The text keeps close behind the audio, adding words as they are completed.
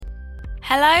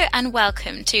Hello and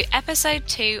welcome to episode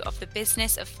 2 of the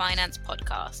Business of Finance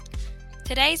podcast.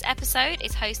 Today's episode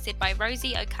is hosted by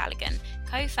Rosie O'Callaghan,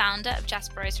 co-founder of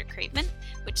Jasperos Recruitment,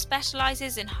 which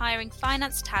specialises in hiring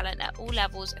finance talent at all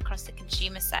levels across the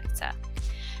consumer sector.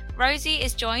 Rosie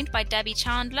is joined by Debbie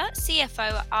Chandler,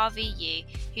 CFO at RVU,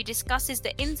 who discusses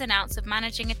the ins and outs of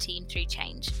managing a team through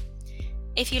change.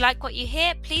 If you like what you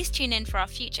hear, please tune in for our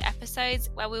future episodes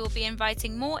where we will be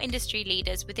inviting more industry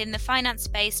leaders within the finance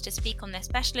space to speak on their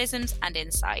specialisms and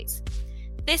insights.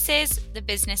 This is the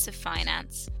Business of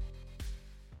Finance.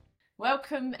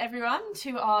 Welcome everyone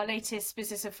to our latest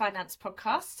Business of Finance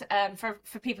podcast.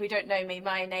 For people who don't know me,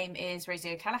 my name is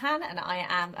Rosie O'Callaghan and I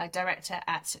am a director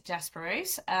at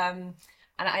Jasperos.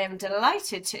 And I am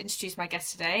delighted to introduce my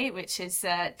guest today, which is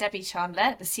Debbie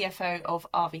Chandler, the CFO of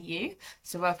RVU.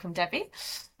 So welcome, Debbie.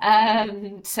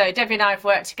 So Debbie and I have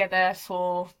worked together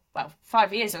for,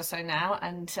 5 years or so now.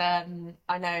 And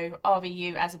I know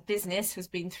RVU as a business has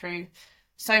been through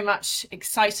so much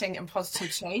exciting and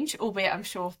positive change, albeit I'm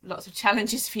sure lots of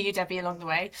challenges for you, Debbie, along the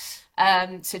way.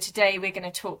 So today we're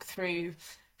going to talk through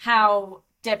how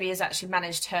Debbie has actually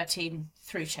managed her team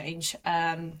through change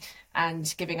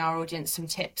and giving our audience some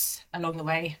tips along the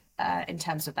way in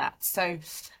terms of that. So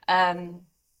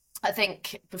I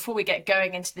think before we get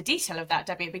going into the detail of that,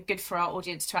 Debbie, it'd be good for our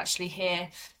audience to actually hear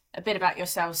a bit about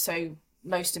yourself. So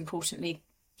most importantly,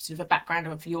 sort of a background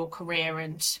of your career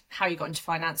and how you got into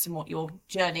finance and what your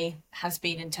journey has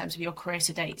been in terms of your career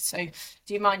to date. So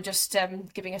do you mind just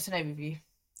giving us an overview?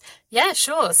 Yeah,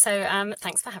 sure. So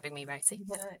thanks for having me, Rosie.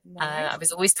 I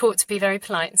was always taught to be very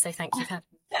polite and say thank you for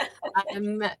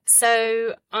having me.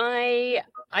 So I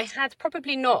had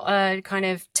probably not a kind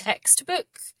of textbook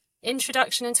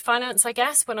introduction into finance, I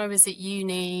guess. When I was at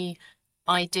uni,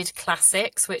 I did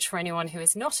classics, which for anyone who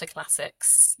is not a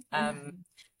classics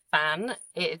fan,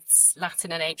 it's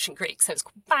Latin and ancient Greek. So it's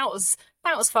about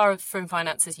as far from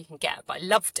finance as you can get. But I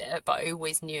loved it, but I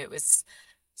always knew it was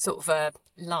sort of a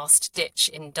last ditch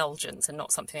indulgence and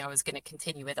not something I was going to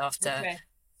continue with after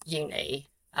uni.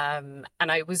 And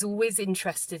I was always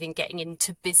interested in getting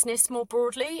into business more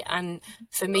broadly. And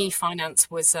for me, finance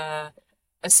was a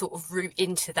sort of route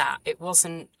into that.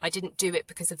 I didn't do it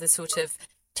because of the sort of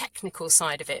technical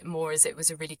side of it, more as it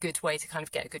was a really good way to kind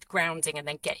of get a good grounding and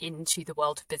then get into the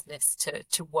world of business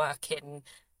to work in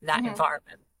that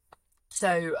environment.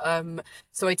 So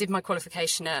I did my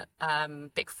qualification at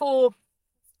Big Four,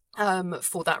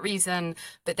 for that reason.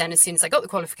 But then as soon as I got the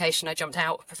qualification, I jumped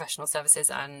out of professional services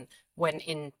and went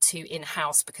into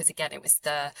in-house because, again, it was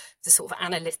the sort of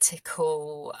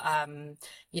analytical,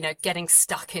 getting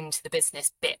stuck into the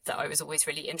business bit that I was always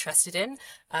really interested in.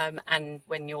 And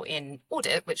when you're in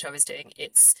audit, which I was doing,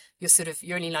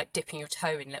 you're only like dipping your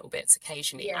toe in little bits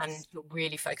occasionally. Yes. And you're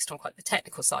really focused on quite the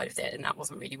technical side of it. And that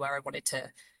wasn't really where I wanted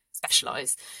to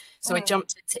specialise. So I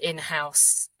jumped into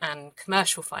in-house and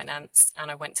commercial finance, and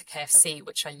I went to KFC,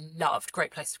 which I loved.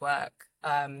 Great place to work,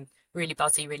 really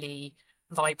buzzy, really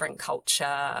vibrant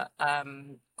culture,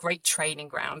 great training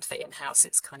ground for in-house.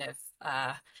 It's kind of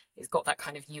it's got that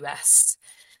kind of US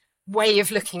way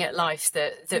of looking at life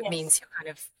that yes. means you're kind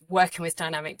of working with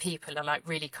dynamic people and like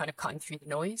really kind of cutting through the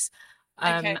noise.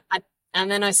 And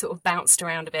then I sort of bounced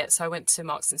around a bit. So I went to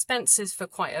Marks and Spencer's for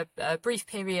quite a brief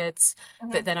period,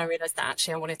 but then I realised that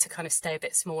actually I wanted to kind of stay a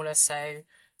bit smaller. So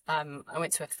I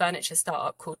went to a furniture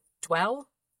startup called Dwell,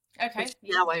 which is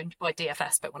now owned by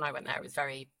DFS. But when I went there, it was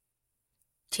very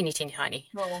teeny tiny,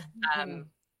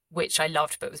 which I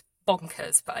loved, but it was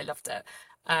bonkers, but I loved it.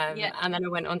 And then I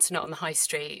went on to Not on the High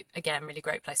Street, again, really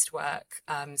great place to work.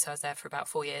 So I was there for about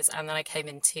 4 years. And then I came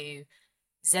into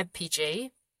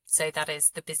ZPG. So that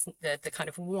is the kind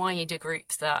of wider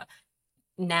group that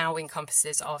now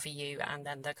encompasses RVU and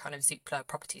then the kind of Zoopla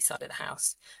property side of the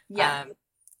house. Yeah.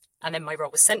 And then my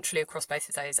role was centrally across both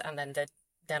of those. And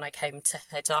then I came to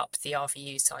head up the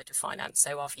RVU side of finance.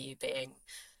 So RVU being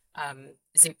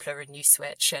Zoopla and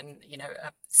NewSwitch and,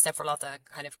 several other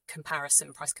kind of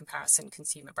price comparison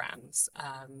consumer brands.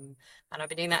 And I've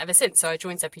been doing that ever since. So I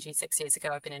joined ZPG 6 years ago.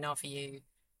 I've been in RVU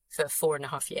for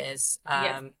 4.5 years.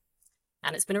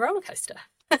 And it's been a roller coaster.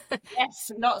 Yes,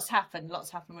 lots happened,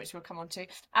 which we'll come on to.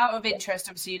 Out of interest,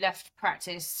 obviously you left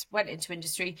practice, went into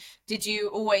industry. Did you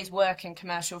always work in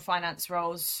commercial finance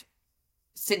roles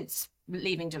since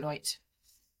leaving Deloitte?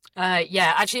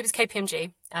 Yeah, actually it was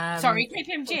KPMG. Sorry,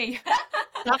 KPMG.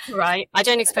 That's all right. I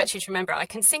don't expect you to remember. I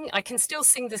can still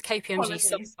sing the KPMG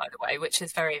song, by the way, which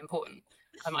is very important.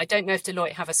 I don't know if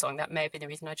Deloitte have a song. That may have been the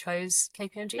reason I chose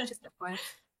KPMG, just FYI.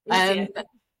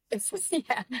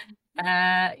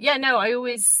 No, I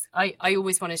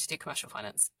always wanted to do commercial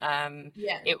finance.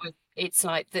 It's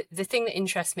like the thing that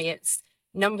interests me,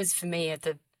 numbers for me are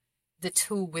the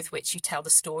tool with which you tell the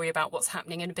story about what's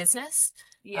happening in a business.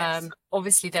 Yes.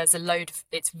 Obviously there's a load of,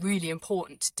 it's really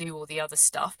important to do all the other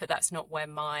stuff, but that's not where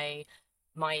my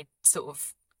sort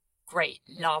of great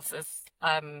love of,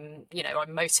 I'm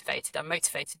motivated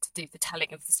to do the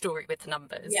telling of the story with the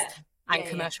numbers. Yeah. And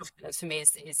commercial finance for me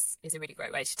is a really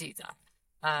great way to do that.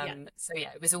 So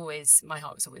yeah, it was always, my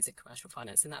heart was always in commercial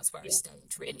finance, and that's where I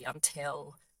stayed really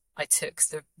until I took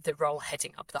the role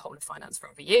heading up the whole of finance for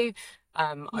RVU.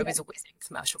 I was always in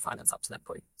commercial finance up to that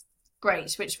point.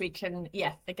 Great, which we can,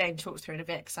 again, talk through in a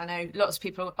bit, because I know lots of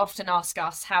people often ask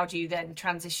us, how do you then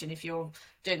transition if you're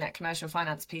doing that commercial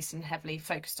finance piece and heavily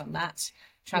focused on that,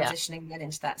 transitioning then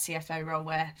into that CFO role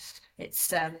where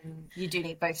it's, you do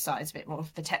need both sides, a bit more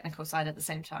of the technical side at the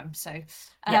same time. So,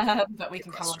 but we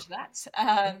can come on to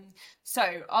that. So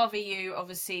RVU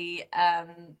obviously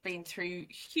been through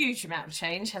huge amount of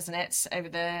change, hasn't it, over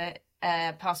the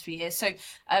past few years. So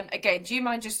again, do you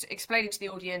mind just explaining to the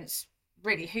audience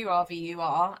really who RVU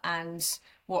are and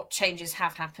what changes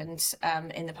have happened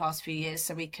in the past few years,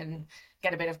 so we can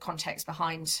get a bit of context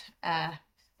behind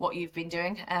what you've been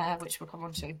doing, which we'll come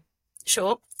on to.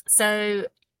 Sure. So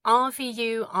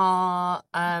RVU are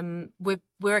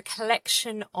we're a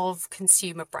collection of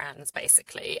consumer brands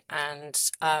basically, and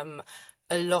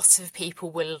a lot of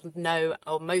people will know,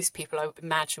 or most people I would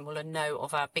imagine will know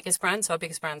of our biggest brands. So our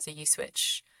biggest brands are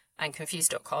USwitch and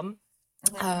Confused.com.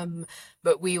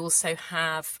 But we also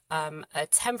have a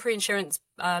temporary insurance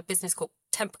business called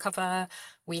Temp Cover.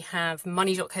 We have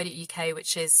money.co.uk,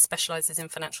 which specialises in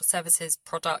financial services,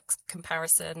 product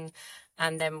comparison.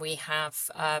 And then we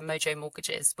have Mojo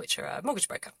Mortgages, which are a mortgage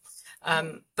broker.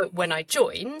 But when I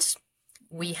joined,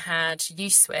 we had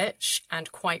USwitch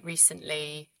and quite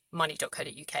recently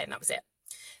money.co.uk, and that was it.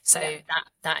 So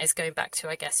that is going back to,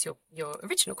 I guess, your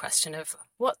original question of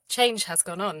what change has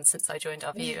gone on since I joined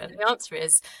RVU. And the answer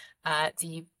is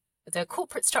the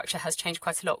corporate structure has changed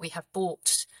quite a lot. We have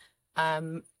bought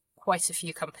quite a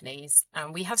few companies,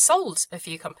 and we have sold a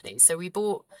few companies. So we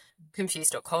bought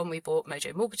Confused.com, we bought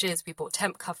Mojo Mortgages, we bought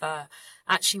Temp Cover.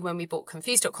 Actually, when we bought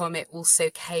Confused.com, it also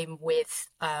came with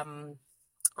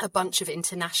a bunch of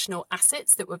international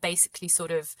assets that were basically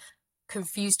sort of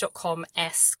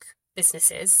Confused.com-esque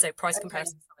businesses, so price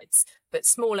comparison sites, but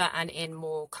smaller and in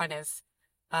more kind of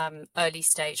early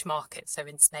stage markets, so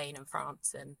in Spain and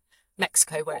France and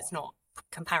Mexico, where it's not,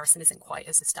 comparison isn't quite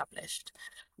as established.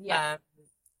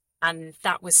 And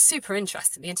that was super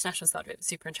interesting. The international side of it was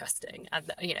super interesting,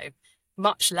 and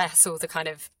much less all the kind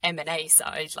of M&A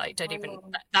side. Like,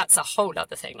 that's a whole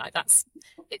other thing. Like,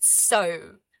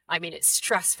 it's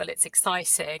stressful, it's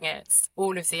exciting, it's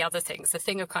all of the other things. The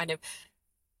thing of kind of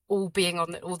all being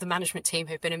on all the management team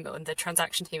who've been and the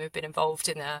transaction team have been involved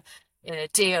in a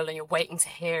deal, and you're waiting to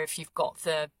hear if you've got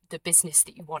the business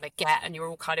that you want to get, and you're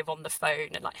all kind of on the phone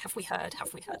and like, have we heard?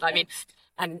 I mean,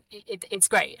 and it's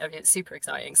great. I mean, it's super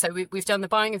exciting. So we've done the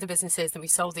buying of the businesses, and we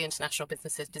sold the international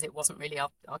businesses because it wasn't really our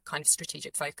kind of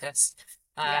strategic focus.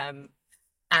 And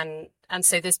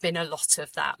so there's been a lot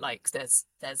of that. Like there's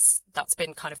that's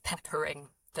been kind of peppering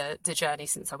the journey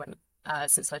since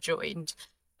I joined.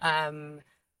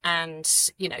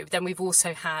 And then we've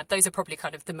also had, those are probably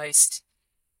kind of the most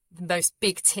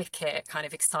big ticket kind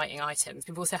of exciting items.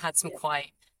 We've also had some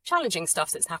quite challenging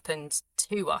stuff that's happened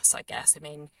to us, I guess. I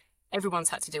mean, everyone's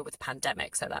had to deal with the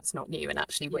pandemic, so that's not new. And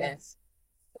actually we're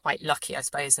quite lucky, I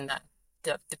suppose, in that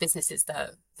the businesses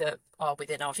that are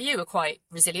within RVU are quite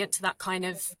resilient to that kind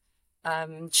of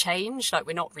change. Like,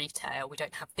 we're not retail, we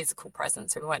don't have physical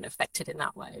presence, so we weren't affected in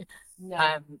that way.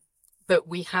 But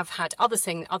we have had other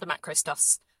macro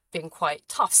stuff's been quite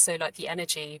tough. So like the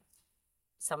energy,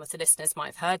 some of the listeners might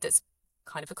have heard, there's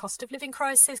kind of a cost of living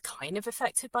crisis kind of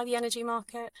affected by the energy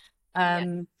market.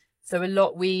 So a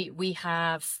lot, we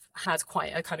have had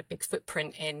quite a kind of big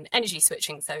footprint in energy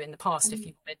switching. So in the past, if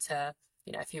you wanted to,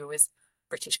 if you were with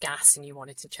British Gas and you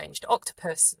wanted to change to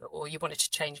Octopus, or you wanted to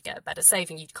change and get a better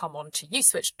saving, you'd come on to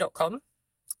uswitch.com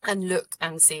and look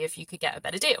and see if you could get a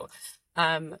better deal.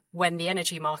 When the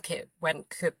energy market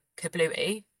went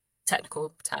kablooey,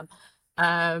 technical term,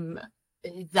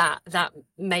 that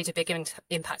made a big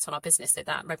impact on our business. So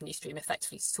that revenue stream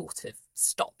effectively sort of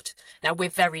stopped. Now, we're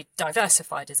very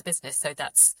diversified as a business, so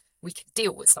we could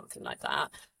deal with something like that.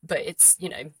 But it's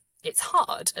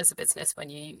hard as a business when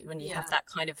you have that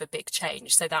kind of a big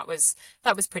change. So that was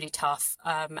pretty tough.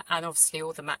 And obviously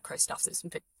all the macro stuff that's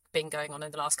been going on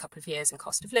in the last couple of years, and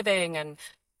cost of living, and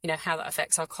how that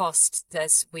affects our costs.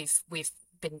 We've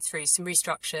been through some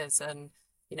restructures, and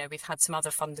we've had some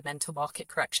other fundamental market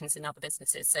corrections in other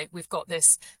businesses. So we've got a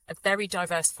very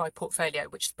diversified portfolio,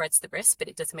 which spreads the risk, but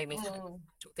it doesn't mean we've had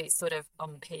these sort of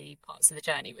bumpy parts of the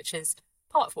journey, which is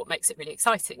part of what makes it really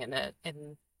exciting in a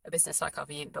business like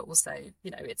RVU. But also,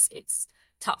 it's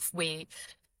tough. We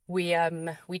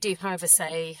do, however,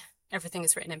 say everything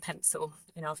is written in pencil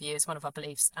in RVU is one of our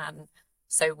beliefs, and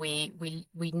so we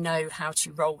know how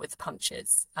to roll with the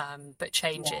punches, but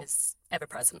change is ever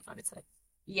present, I would say.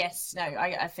 Yes, no,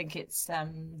 I think it's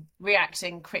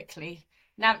reacting quickly.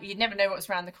 Now, you never know what's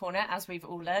around the corner, as we've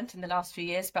all learned in the last few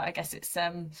years, but I guess it's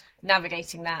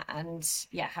navigating that and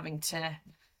having to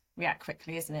react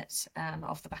quickly, isn't it,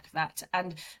 off the back of that.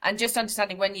 And just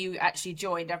understanding when you actually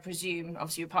joined, I presume,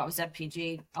 obviously you're part of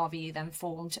ZPG, RVU then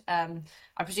formed.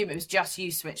 I presume it was just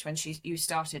Uswitch when you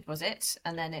started, was it?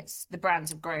 And then the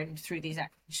brands have grown through these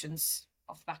acquisitions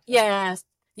off the back of that.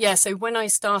 Yeah, so when I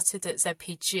started at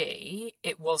ZPG,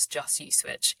 it was just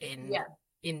Uswitch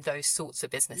in those sorts of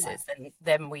businesses. And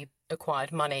then we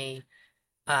acquired Money.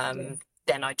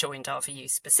 Then I joined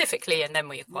RVU specifically, and then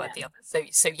we acquired the others.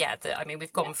 So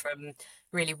we've gone from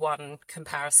really one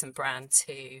comparison brand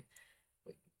to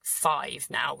 5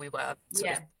 now. We were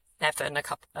sort of 7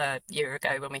 a year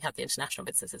ago when we had the international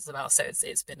businesses as well. So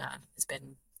it's been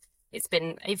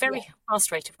a very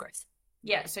fast rate of growth.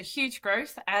 Yeah, so huge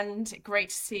growth, and great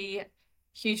to see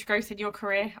huge growth in your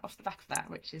career off the back of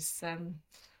that, which is,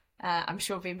 I'm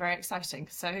sure, been very exciting.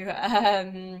 So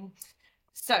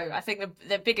I think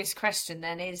the biggest question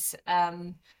then is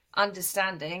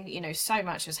understanding, so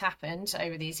much has happened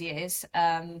over these years.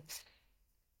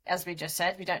 As we just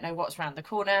said, we don't know what's around the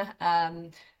corner,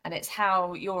 and it's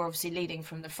how you're obviously leading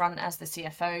from the front as the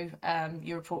CFO.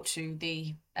 You report to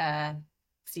the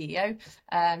CEO,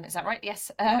 is that right?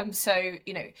 Yes. So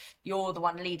you're the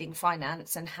one leading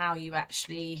finance, and how you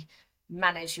actually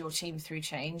manage your team through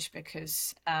change,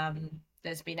 because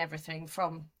there's been everything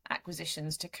from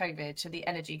acquisitions to COVID to the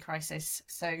energy crisis,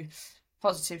 so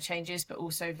positive changes but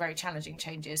also very challenging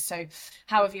changes. So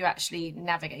how have you actually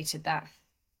navigated that?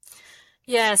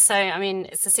 Yeah, so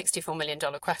it's a $64 million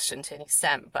question to an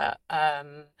extent, but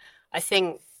I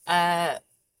think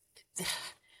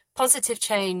positive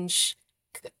change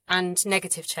and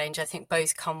negative change, I think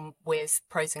both come with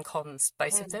pros and cons,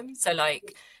 both of them. So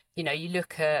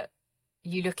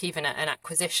you look even at an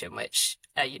acquisition, which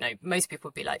most people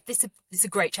would be like, this is a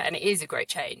great change, and it is a great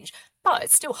change, but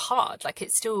it's still hard. Like,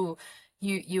 it's still,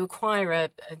 you acquire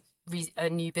a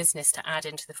new business to add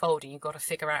into the fold, and you've got to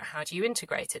figure out, how do you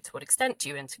integrate it? To what extent do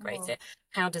you integrate it?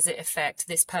 How does it affect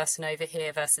this person over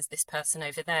here versus this person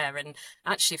over there? And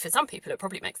actually, for some people, it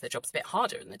probably makes their jobs a bit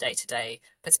harder in the day-to-day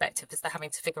perspective, because they're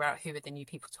having to figure out who are the new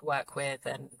people to work with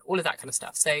and all of that kind of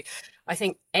stuff. So I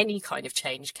think any kind of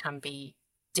change can be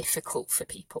difficult for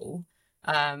people.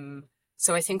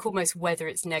 So I think almost whether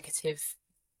it's negative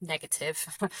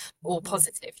or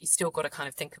positive, you still got to kind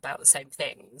of think about the same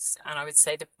things. And I would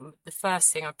say the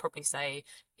first thing I'd probably say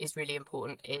is really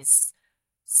important is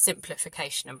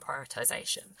simplification and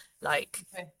prioritization.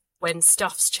 When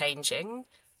stuff's changing,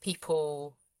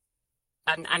 people,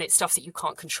 and it's stuff that you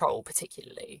can't control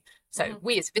particularly. So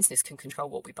we as a business can control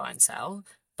what we buy and sell,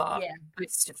 but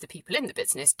most of the people in the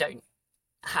business don't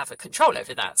have a control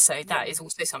over that. So that is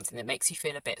also something that makes you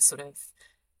feel a bit sort of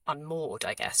unmoored,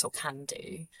 I guess, or can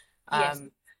do.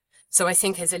 So I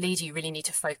think as a leader, you really need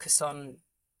to focus on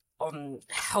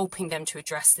helping them to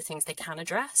address the things they can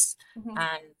address,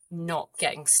 and not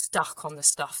getting stuck on the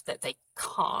stuff that they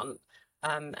can't.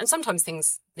 And sometimes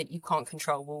things that you can't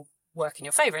control will work in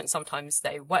your favor, and sometimes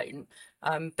they won't.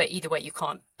 But either way, you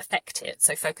can't affect it.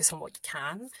 So focus on what you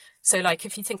can. So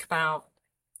if you think about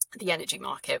the energy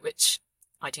market, which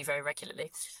I do very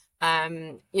regularly,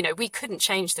 we couldn't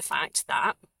change the fact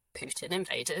that Putin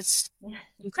invaded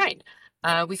Ukraine.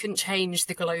 We couldn't change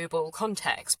the global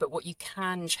context, but what you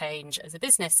can change as a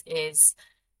business is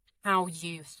how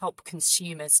you help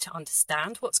consumers to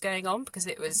understand what's going on, because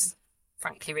it was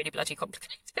frankly really bloody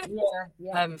complicated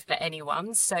for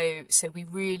anyone. So we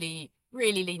really,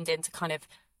 really leaned into kind of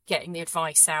getting the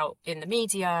advice out in the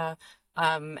media,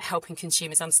 helping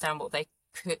consumers understand what they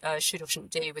should or shouldn't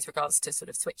do with regards to sort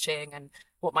of switching and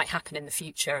what might happen in the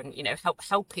future, and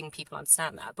helping people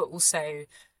understand that. But also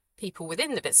people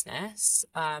within the business,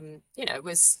 it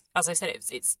was, as I said,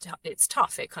 it's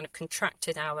tough. It kind of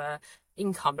contracted our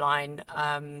income line,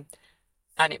 and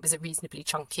it was a reasonably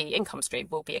chunky income stream,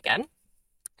 will be again,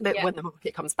 but when the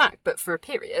market comes back. But for a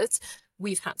period,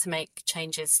 we've had to make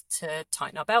changes to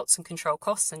tighten our belts and control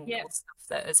costs, and all stuff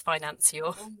that as finance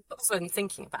you're often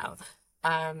thinking about.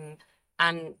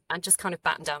 And just kind of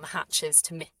batten down the hatches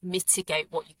to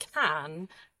mitigate what you can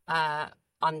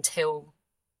until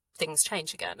things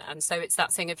change again. And so it's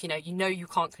that thing of, you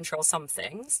can't control some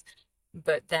things,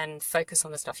 but then focus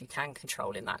on the stuff you can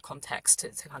control in that context to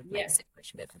kind of make the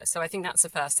situation a bit better. So I think that's the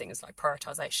first thing, is like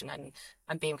prioritization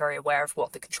and being very aware of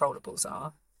what the controllables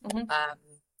are.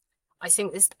 I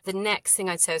think the next thing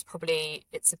I'd say is probably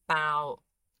it's about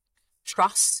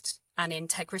trust and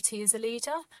integrity as a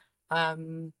leader.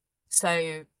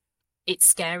 So it's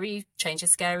scary. Change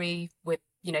is scary. With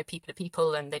people are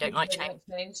people, and they don't like change.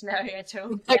 No, at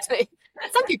all. Exactly.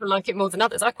 Some people like it more than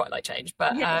others. I quite like change,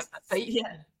 but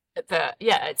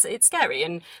it's scary.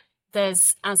 And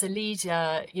there's, as a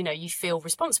leader, you feel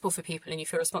responsible for people, and you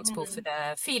feel responsible for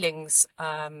their feelings,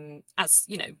 as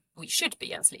we should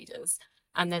be as leaders.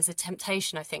 And there's a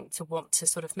temptation, I think, to want to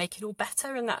sort of make it all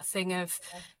better. And that thing of,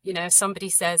 if somebody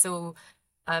says,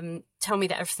 tell me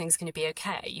that everything's going to be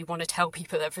okay, you want to tell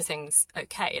people that everything's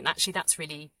okay. And actually that's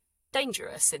really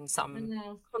dangerous in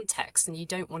some contexts, and you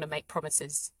don't want to make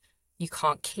promises you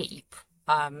can't keep.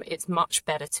 It's much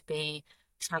better to be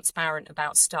transparent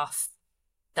about stuff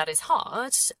that is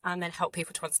hard, and then help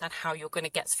people to understand how you're going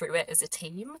to get through it as a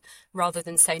team, rather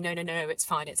than say, no, it's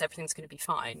fine, everything's going to be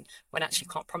fine, when actually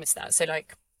you can't promise that. So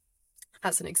like,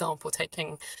 as an example,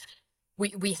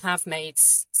 we have made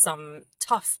some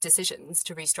tough decisions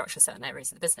to restructure certain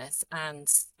areas of the business,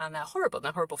 and they're horrible.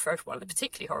 They're horrible for everyone. They're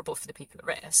particularly horrible for the people at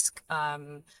risk,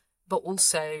 but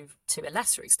also to a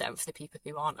lesser extent for the people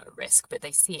who aren't at risk, but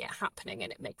they see it happening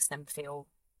and it makes them feel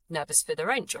nervous for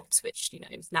their own jobs, which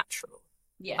is natural.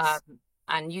 Yes.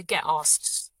 And you get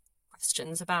asked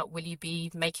questions about, will you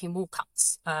be making more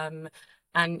cuts? And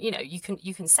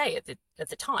you can say at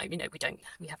the time,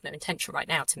 we have no intention right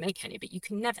now to make any, but you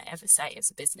can never ever say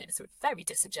as a business, it's very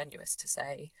disingenuous to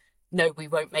say, no, we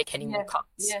won't make any more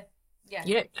cuts.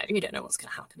 You don't know what's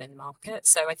going to happen in the market.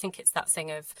 So I think it's that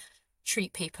thing of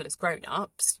treat people as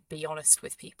grown-ups, be honest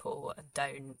with people, and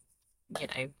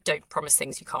don't promise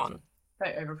things you can't.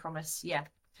 Don't overpromise.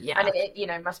 And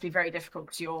it must be very difficult,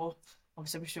 because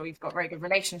obviously, I'm sure you've got very good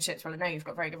relationships. Well, I know you've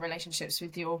got very good relationships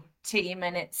with your team,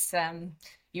 and it's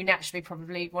you naturally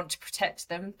probably want to protect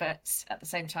them, but at the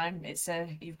same time, it's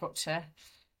you've got to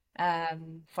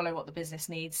follow what the business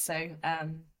needs. So I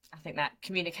think that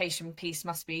communication piece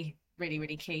must be really,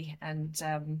 really key, and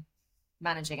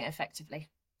managing it effectively.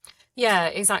 Yeah,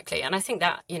 exactly. And I think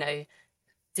that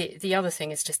the other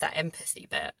thing is just that empathy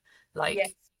bit, like.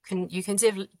 Yes. You can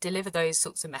deliver those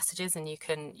sorts of messages, and you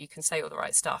can say all the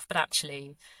right stuff, but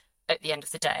actually at the end of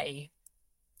the day,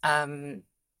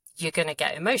 you're going to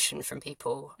get emotion from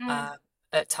people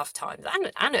at tough times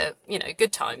and at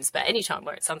good times. But any time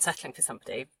where it's unsettling for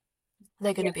somebody,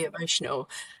 they're going to be emotional,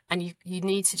 and you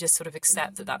need to just sort of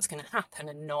accept that that's going to happen,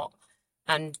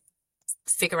 and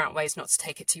figure out ways not to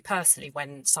take it too personally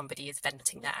when somebody is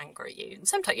venting their anger at you. And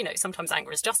sometimes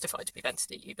anger is justified to be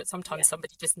vented at you, but sometimes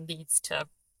somebody just needs to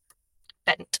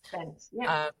vent.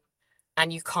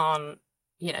 And you can't,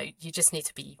 you just need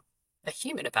to be a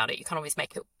human about it. You can't always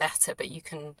make it better, but you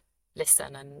can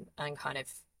listen and kind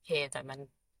of hear them, and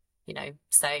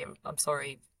say, I'm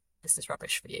sorry, this is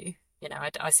rubbish for you.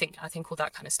 I think all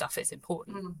that kind of stuff is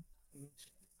important.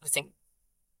 I think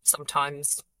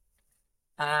sometimes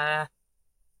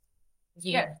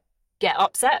you get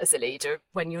upset as a leader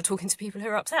when you're talking to people who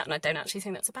are upset, and I don't actually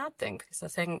think that's a bad thing, because I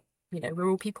think we're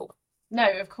all people. No,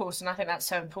 of course, and I think that's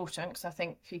so important, because I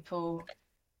think people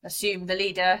assume the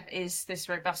leader is this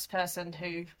robust person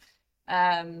who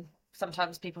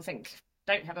sometimes people think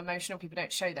don't have emotion, or people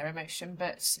don't show their emotion,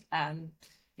 but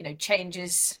change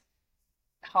is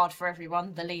hard for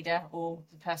everyone, the leader or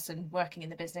the person working in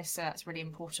the business. So that's really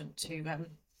important to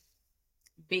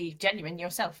be genuine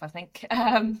yourself, I think.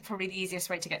 Probably the easiest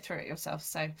way to get through it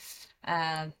yourself.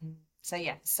 And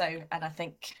I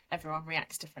think everyone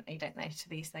reacts differently, don't they, to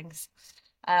these things?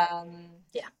 And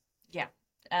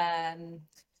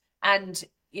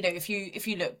if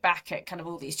you look back at kind of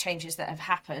all these changes that have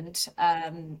happened,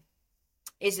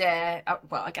 is there,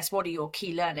 I guess, what are your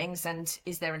key learnings, and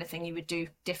is there anything you would do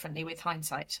differently with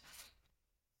hindsight?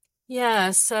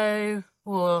 Yeah, so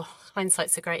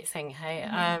hindsight's a great thing, hey.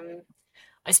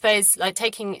 I suppose, like,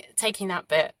 taking that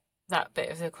bit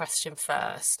of the question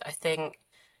first, I think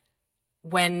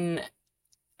when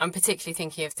I'm particularly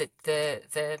thinking of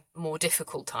the more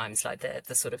difficult times, like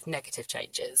the sort of negative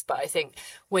changes, but I think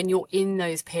when you're in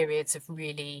those periods of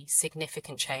really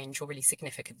significant change or really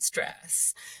significant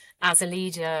stress, as a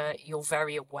leader, you're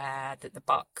very aware that the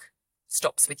buck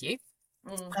stops with you.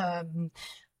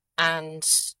 And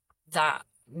that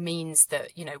means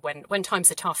that, when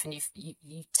times are tough and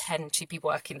you tend to be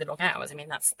working the long hours. I mean,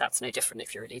 that's no different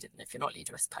if you're a leader than if you're not a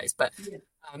leader, I suppose. But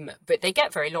they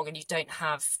get very long, and you don't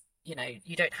have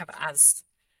as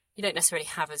you don't necessarily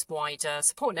have as wide a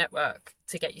support network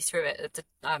to get you through it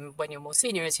when you're more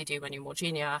senior as you do when you're more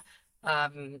junior.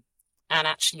 And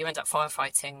actually you end up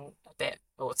firefighting a bit,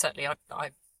 or certainly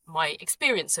my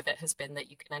experience of it has been that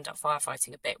you can end up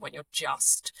firefighting a bit when you're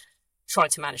just trying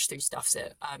to manage through stuff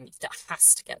that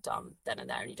has to get done then and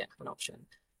there, and you don't have an option.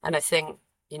 And I think,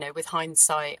 with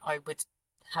hindsight, I would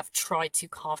have tried to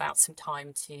carve out some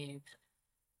time to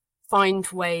find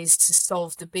ways to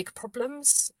solve the big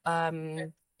problems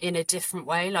in a different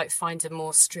way, like find a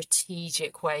more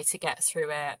strategic way to get through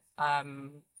it,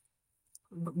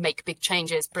 make big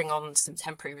changes, bring on some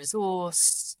temporary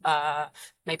resource,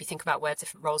 maybe think about where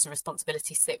different roles and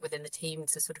responsibilities sit within the team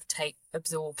to sort of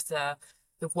absorb the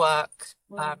work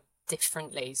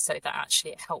differently, so that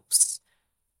actually it helps.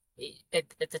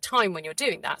 At the time when you're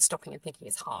doing that, stopping and thinking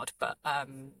is hard, but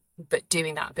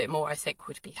doing that a bit more, I think,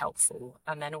 would be helpful.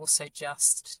 And then also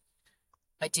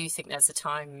I do think there's a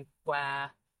time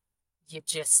where you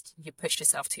push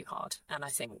yourself too hard, and I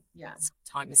think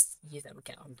sometimes you then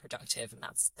get unproductive, and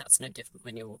that's no different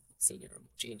when you're senior or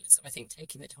junior. So I think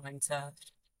taking the time to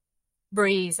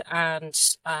breathe and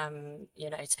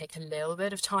take a little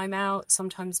bit of time out,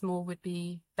 sometimes more, would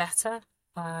be better.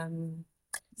 I'm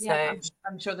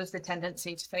sure there's the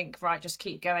tendency to think, right, just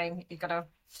keep going, you've got to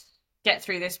get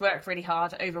through this, work really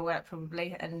hard, overwork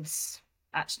probably, and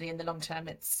actually in the long term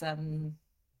it's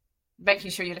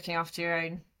making sure you're looking after your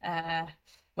own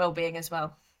well-being as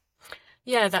well.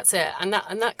 Yeah, that's it. And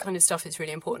that kind of stuff is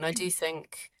really important. I do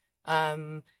think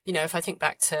if I think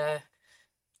back to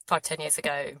 5-10 years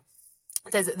ago,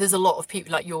 there's a lot of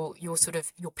people, like your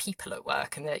people at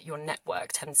work, and that your network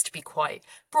tends to be quite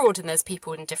broad, and there's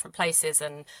people in different places,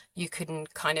 and you can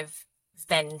kind of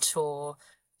vent or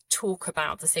talk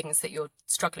about the things that you're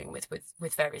struggling with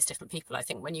various different people. I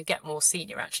think when you get more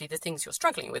senior, actually the things you're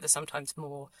struggling with are sometimes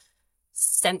more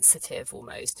sensitive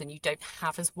almost, and you don't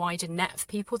have as wide a net of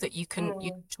people that you can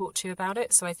talk to about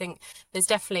it. So I think there's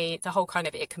definitely the whole kind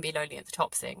of it can be lonely at the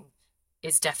top thing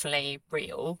is definitely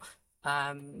real.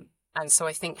 And so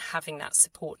I think having that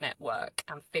support network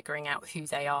and figuring out who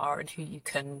they are and who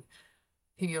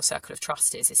your circle of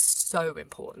trust is so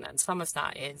important. And some of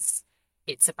that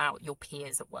it's about your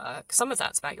peers at work. Some of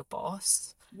that's about your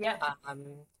boss. Yeah.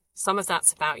 Some of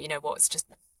that's about, it's just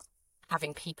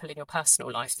having people in your personal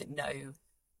life that know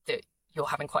that you're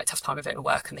having quite a tough time of it at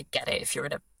work, and they get it if you're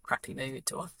in a crappy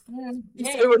mood or you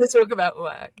don't want to talk about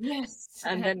work. Yes.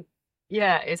 And then,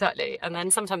 yeah, exactly. And then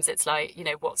sometimes it's like,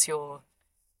 what's your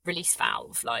release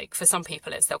valve? Like for some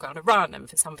people it's they'll go on a run, and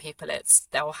for some people it's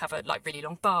they'll have a like really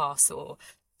long bath, or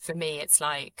for me it's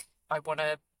like I want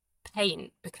to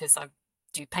paint because I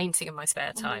do painting in my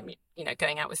spare time,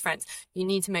 going out with friends. You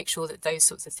need to make sure that those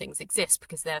sorts of things exist,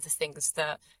 because they're the things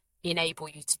that enable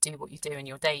you to do what you do in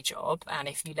your day job, and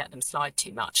if you let them slide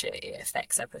too much it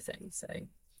affects everything. So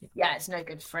yeah, it's no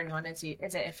good for anyone, is it,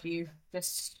 if you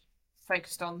just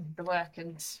focused on the work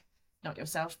and not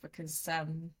yourself, because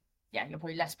you're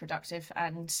probably less productive.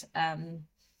 And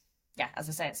as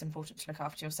I say, it's important to look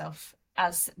after yourself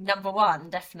as number one,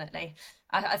 definitely.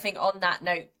 I think on that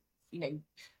note,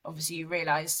 obviously you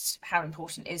realised how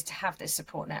important it is to have this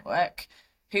support network.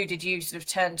 Who did you sort of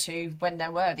turn to when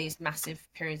there were these massive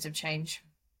periods of change?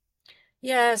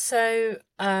 Yeah, so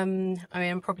I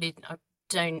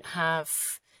don't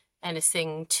have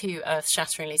anything too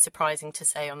earth-shatteringly surprising to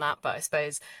say on that, but I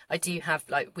suppose I do have,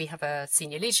 we have a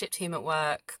senior leadership team at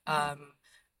work,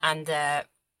 and they're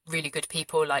really good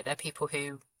people. Like, they're people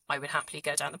who I would happily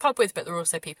go down the pub with, but they're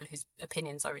also people whose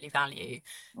opinions I really value.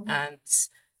 And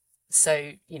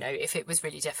so, if it was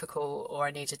really difficult or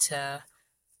I needed to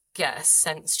get a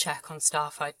sense check on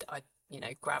stuff, I'd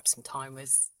grab some time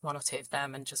with one or two of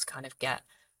them and just kind of get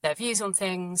their views on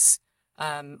things.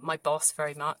 My boss,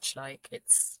 very much,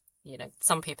 it's,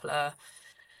 some people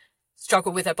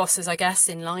struggle with their bosses, I guess,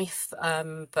 in life.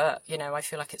 But, I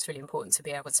feel like it's really important to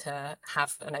be able to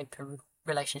have an open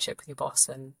relationship with your boss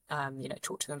and,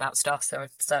 talk to them about stuff. So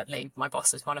certainly my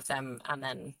boss is one of them. And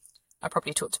then I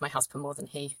probably talk to my husband more than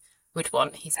he would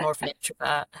want. He's more of an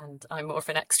introvert and I'm more of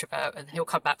an extrovert, and he'll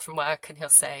come back from work and I'll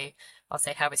say,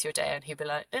 how was your day? And he'll be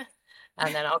like, eh.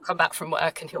 And then I'll come back from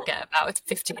work and he'll get about a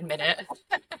 15-minute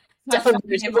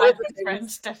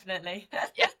friends, definitely.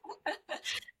 Yeah.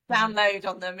 Download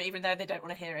on them even though they don't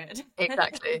want to hear it.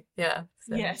 Exactly. Yeah.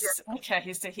 So, yes.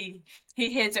 Okay. So he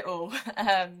hears it all.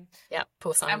 Yeah,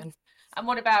 poor Simon. And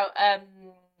what about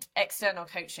external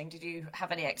coaching? Did you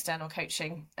have any external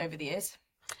coaching over the years?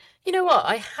 You know what?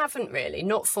 I haven't really,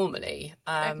 not formally.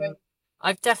 Okay.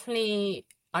 I've definitely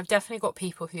got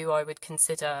people who I would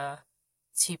consider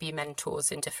to be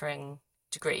mentors in differing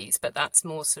degrees, but that's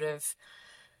more sort of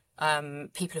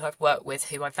people who I've worked with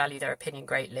who I value their opinion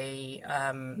greatly,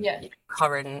 Yeah.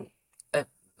 current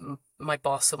my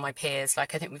boss or my peers.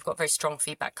 Like I think we've got a very strong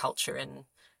feedback culture in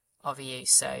RVU,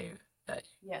 so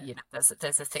Yeah.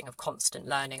 there's a thing of constant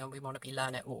learning, and we want to be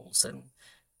learn it alls, and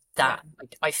Yeah. that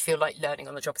I feel like learning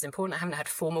on the job is important. I haven't had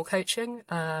formal coaching,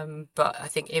 but I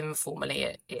think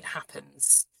informally it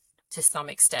happens to some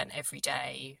extent every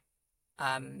day,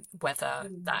 whether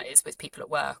that is with people at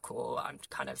work or I'm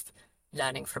kind of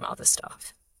learning from other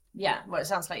stuff. Yeah. Well, it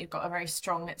sounds like you've got a very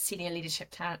strong senior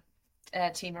leadership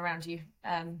team around you,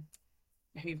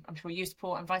 who I'm sure you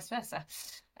support and vice versa.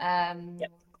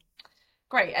 Yep.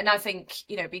 Great. And I think,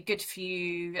 it'd be good for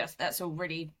you. That's all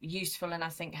really useful and I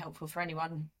think helpful for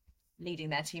anyone leading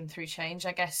their team through change.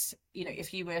 I guess,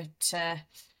 if you were to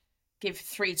give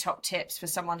 3 top tips for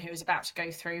someone who is about to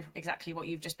go through exactly what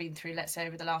you've just been through, let's say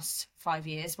over the last 5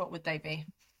 years, what would they be?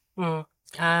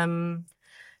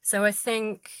 So I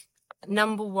think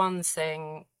number one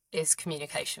thing is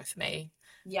communication for me.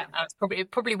 Yeah. It's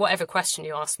probably whatever question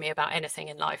you ask me about anything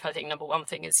in life, I think number one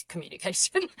thing is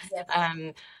communication.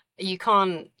 Yes. You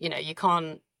can't,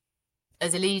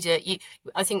 as a leader,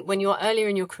 I think when you're earlier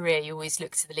in your career, you always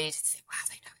look to the leader and say, wow,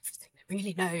 they know everything. They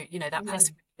really know, that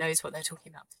person really knows what they're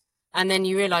talking about. And then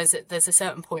you realize that there's a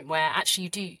certain point where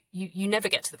actually you never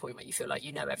get to the point where you feel like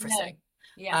you know everything.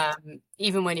 No. Yeah.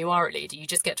 Even when you are a leader, you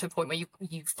just get to a point where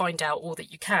you find out all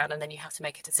that you can, and then you have to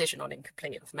make a decision on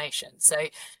incomplete information. So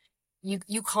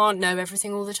you can't know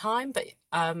everything all the time, but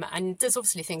and there's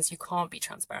obviously things you can't be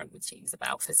transparent with teams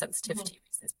about for sensitivity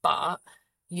reasons, but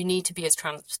you need to be as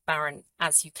transparent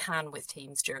as you can with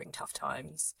teams during tough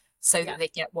times so that they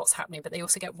get what's happening, but they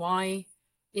also get why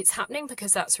it's happening,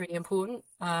 because that's really important,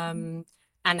 and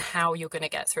how you're going to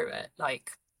get through it.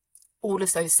 Like all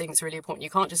of those things are really important. You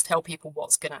can't just tell people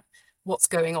what's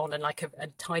going on and like a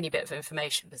tiny bit of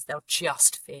information, because they'll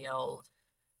just feel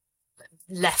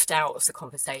left out of the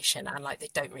conversation and like they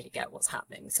don't really get what's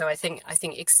happening. So I think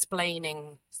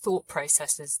explaining thought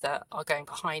processes that are going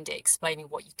behind it, explaining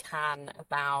what you can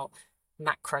about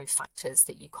macro factors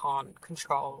that you can't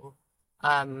control,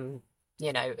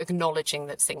 acknowledging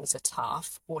that things are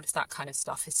tough, all of that kind of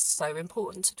stuff is so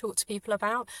important to talk to people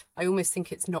about. I almost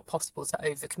think it's not possible to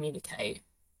over communicate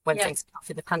when things are tough.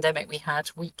 In the pandemic, we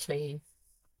had weekly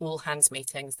all hands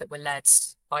meetings that were led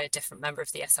by a different member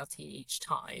of the SLT each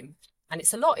time. And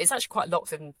it's actually quite a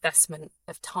lot of investment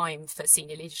of time for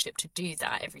senior leadership to do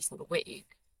that every single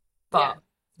week. But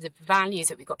the values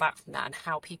that we got back from that and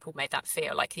how people made that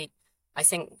feel, like I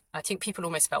think people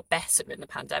almost felt better in the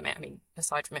pandemic. I mean,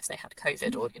 aside from if they had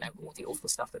COVID or, all the awful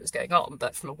stuff that was going on,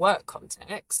 but from a work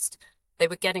context, they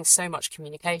were getting so much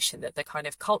communication that the kind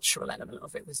of cultural element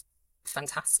of it was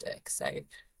fantastic. So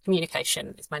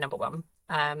communication is my number one.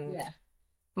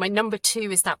 My number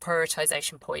two is that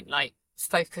prioritization point, like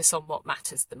focus on what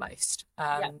matters the most.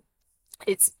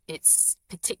 It's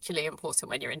particularly important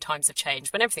when you're in times of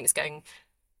change, when everything's going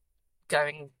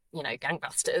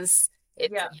gangbusters.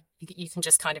 You can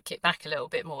just kind of kick back a little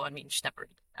bit more. I mean, you should never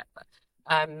really do that,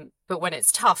 but when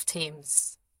it's tough,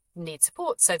 teams need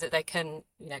support so that they can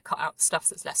cut out the stuff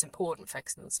that's less important,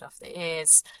 focus on the stuff that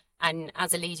is. And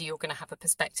as a leader, you're going to have a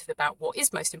perspective about what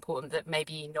is most important that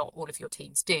maybe not all of your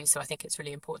teams do. So I think it's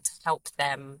really important to help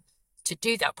them to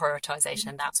do that prioritization,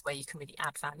 and that's where you can really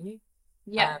add value.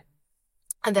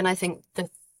 And then I think the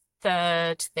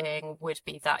third thing would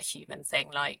be that human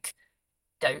thing, like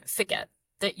don't forget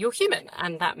that you're human.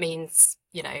 And that means,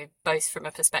 both from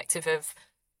a perspective of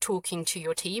talking to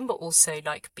your team, but also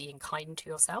like being kind to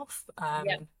yourself.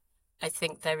 I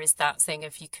think there is that thing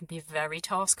of you can be very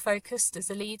task focused as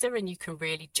a leader and you can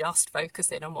really just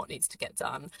focus in on what needs to get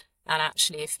done. And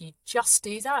actually, if you just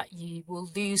do that, you will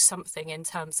lose something in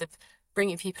terms of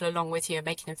bringing people along with you and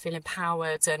making them feel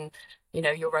empowered and,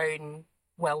 your own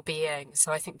well-being.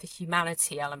 So I think the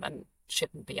humanity element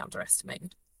shouldn't be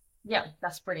underestimated. Yeah,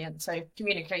 that's brilliant. So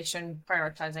communication,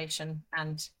 prioritization,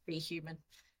 and be human.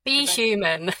 Be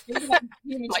human.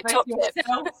 My top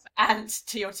yourself and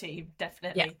to your team,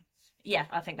 definitely. Yeah,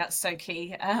 I think that's so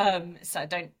key. So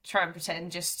don't try and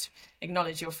pretend, just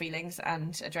acknowledge your feelings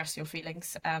and address your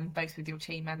feelings, both with your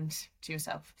team and to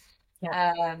yourself.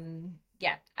 And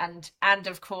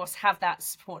of course have that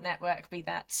support network, be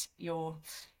that your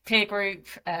peer group,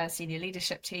 senior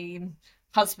leadership team,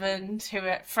 husband,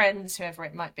 friends, whoever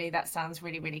it might be. That sounds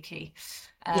really, really key.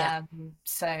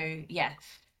 So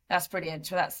that's brilliant.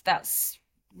 So that's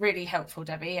really helpful,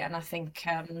 Debbie, and I think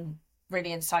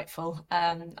really insightful.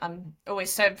 I'm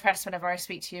always so impressed whenever I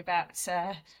speak to you about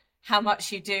how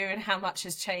much you do and how much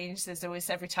has changed. There's always,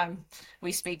 every time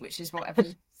we speak, which is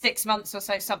every 6 months or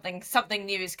so, something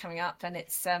new is coming up, and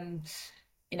it's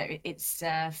it's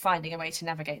finding a way to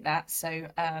navigate that. So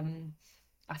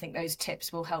I think those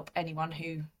tips will help anyone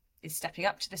who is stepping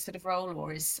up to this sort of role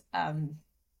or is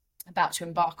about to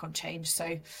embark on change.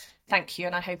 So thank you,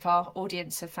 and I hope our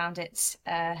audience have found it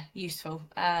useful.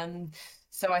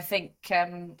 So I think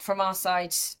from our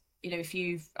side, if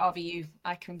you've RVU,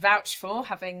 I can vouch for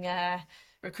having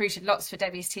recruited lots for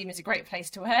Debbie's team, is a great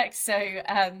place to work. So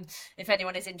if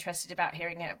anyone is interested about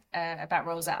hearing about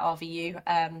roles at RVU,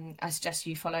 I suggest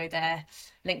you follow their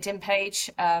LinkedIn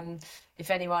page. If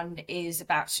anyone is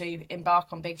about to embark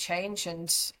on big change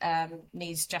and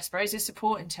needs Jasper Rose's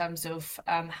support in terms of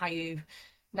how you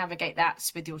navigate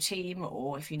that with your team,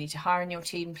 or if you need to hire in your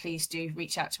team, please do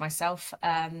reach out to myself.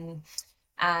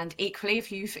 And equally,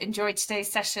 if you've enjoyed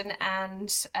today's session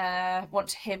and want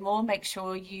to hear more, make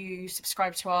sure you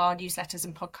subscribe to our newsletters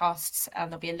and podcasts.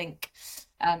 There'll be a link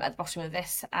at the bottom of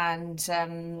this, and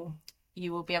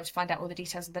you will be able to find out all the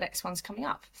details of the next ones coming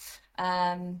up.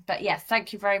 But yeah,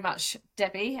 thank you very much,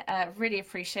 Debbie. Really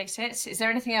appreciate it. Is there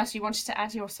anything else you wanted to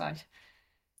add your side?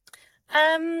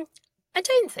 I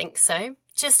don't think so.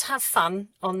 Just have fun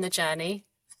on the journey.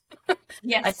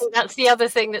 Yes. I think that's the other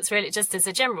thing that's really, just as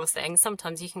a general thing,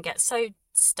 sometimes you can get so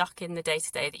stuck in the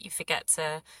day-to-day that you forget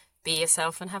to be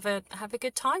yourself and have a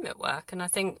good time at work. And I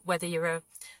think whether you're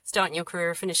starting your career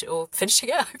or finishing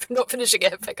it, not finishing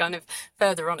it, but kind of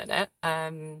further on in it,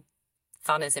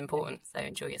 fun is important. So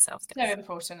enjoy yourself. So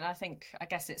important. I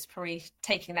guess it's probably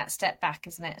taking that step back,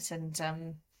 isn't it?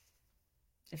 And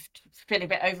if feeling a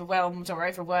bit overwhelmed or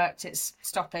overworked, it's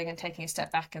stopping and taking a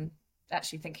step back and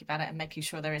actually thinking about it and making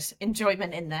sure there is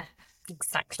enjoyment in there.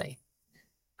 Exactly.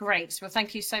 Great. Well,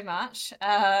 thank you so much.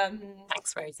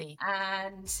 Thanks, Rosie.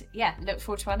 And yeah, look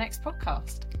forward to our next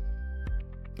podcast.